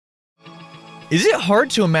Is it hard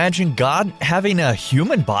to imagine God having a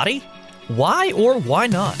human body? Why or why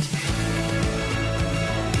not?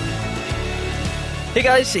 Hey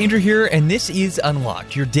guys, Andrew here, and this is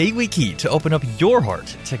Unlocked, your daily key to open up your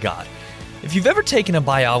heart to God. If you've ever taken a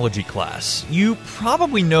biology class, you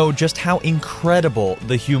probably know just how incredible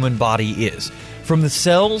the human body is. From the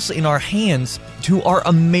cells in our hands to our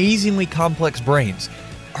amazingly complex brains,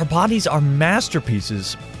 our bodies are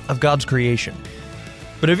masterpieces of God's creation.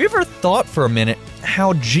 But have you ever thought for a minute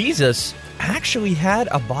how Jesus actually had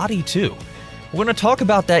a body too? We're going to talk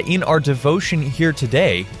about that in our devotion here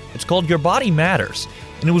today. It's called Your Body Matters,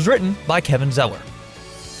 and it was written by Kevin Zeller.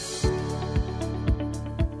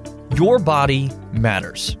 Your body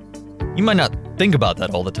matters. You might not think about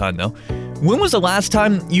that all the time, though. When was the last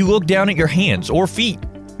time you looked down at your hands or feet,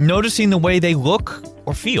 noticing the way they look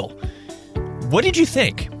or feel? What did you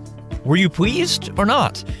think? Were you pleased or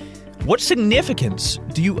not? What significance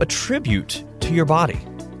do you attribute to your body?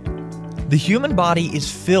 The human body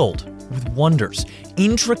is filled with wonders,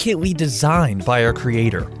 intricately designed by our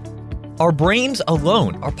Creator. Our brains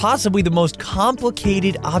alone are possibly the most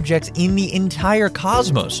complicated objects in the entire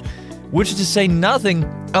cosmos, which is to say nothing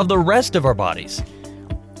of the rest of our bodies.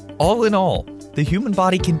 All in all, the human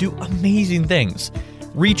body can do amazing things: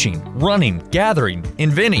 reaching, running, gathering,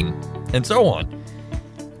 inventing, and so on.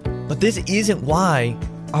 But this isn't why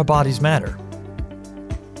our bodies matter.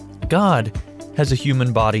 God has a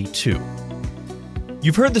human body too.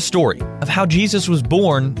 You've heard the story of how Jesus was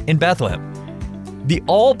born in Bethlehem. The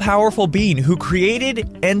all-powerful being who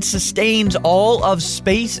created and sustains all of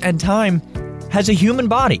space and time has a human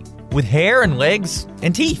body with hair and legs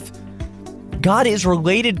and teeth. God is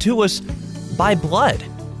related to us by blood.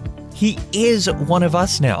 He is one of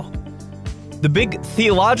us now. The big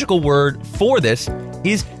theological word for this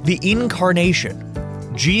is the incarnation.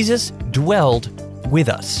 Jesus dwelled with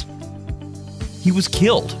us. He was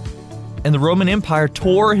killed, and the Roman Empire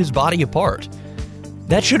tore his body apart.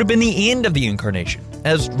 That should have been the end of the incarnation,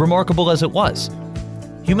 as remarkable as it was.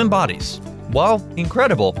 Human bodies, while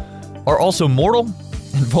incredible, are also mortal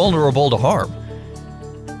and vulnerable to harm.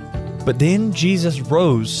 But then Jesus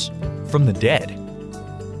rose from the dead.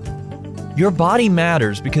 Your body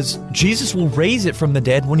matters because Jesus will raise it from the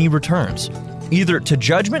dead when he returns, either to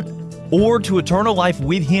judgment or to eternal life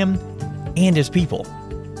with him and his people.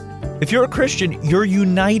 If you're a Christian, you're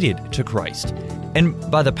united to Christ, and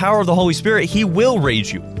by the power of the Holy Spirit, he will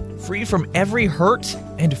raise you, free from every hurt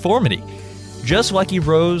and deformity, just like he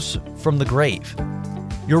rose from the grave.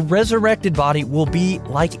 Your resurrected body will be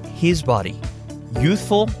like his body,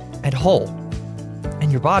 youthful and whole,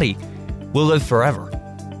 and your body will live forever.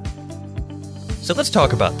 So let's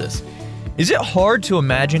talk about this. Is it hard to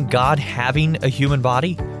imagine God having a human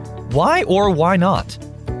body? Why or why not?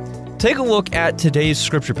 Take a look at today's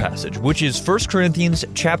scripture passage, which is 1 Corinthians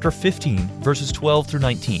chapter 15, verses 12 through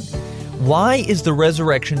 19. Why is the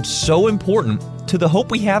resurrection so important to the hope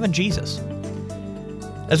we have in Jesus?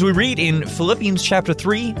 As we read in Philippians chapter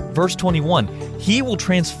 3, verse 21, he will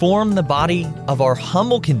transform the body of our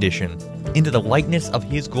humble condition into the likeness of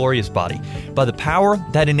his glorious body by the power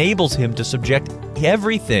that enables him to subject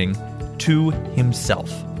everything to himself.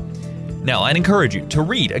 Now, I'd encourage you to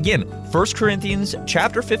read, again, 1 Corinthians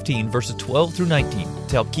chapter 15, verses 12 through 19,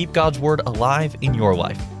 to help keep God's Word alive in your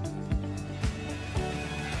life.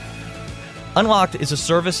 Unlocked is a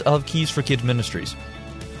service of Keys for Kids Ministries.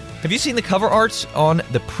 Have you seen the cover arts on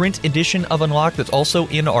the print edition of Unlocked that's also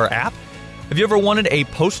in our app? Have you ever wanted a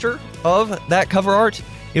poster of that cover art?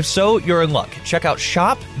 If so, you're in luck. Check out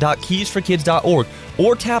shop.keysforkids.org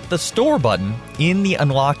or tap the store button in the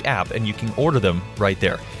Unlocked app and you can order them right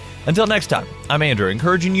there. Until next time, I'm Andrew,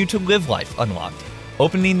 encouraging you to live life unlocked,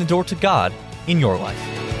 opening the door to God in your life.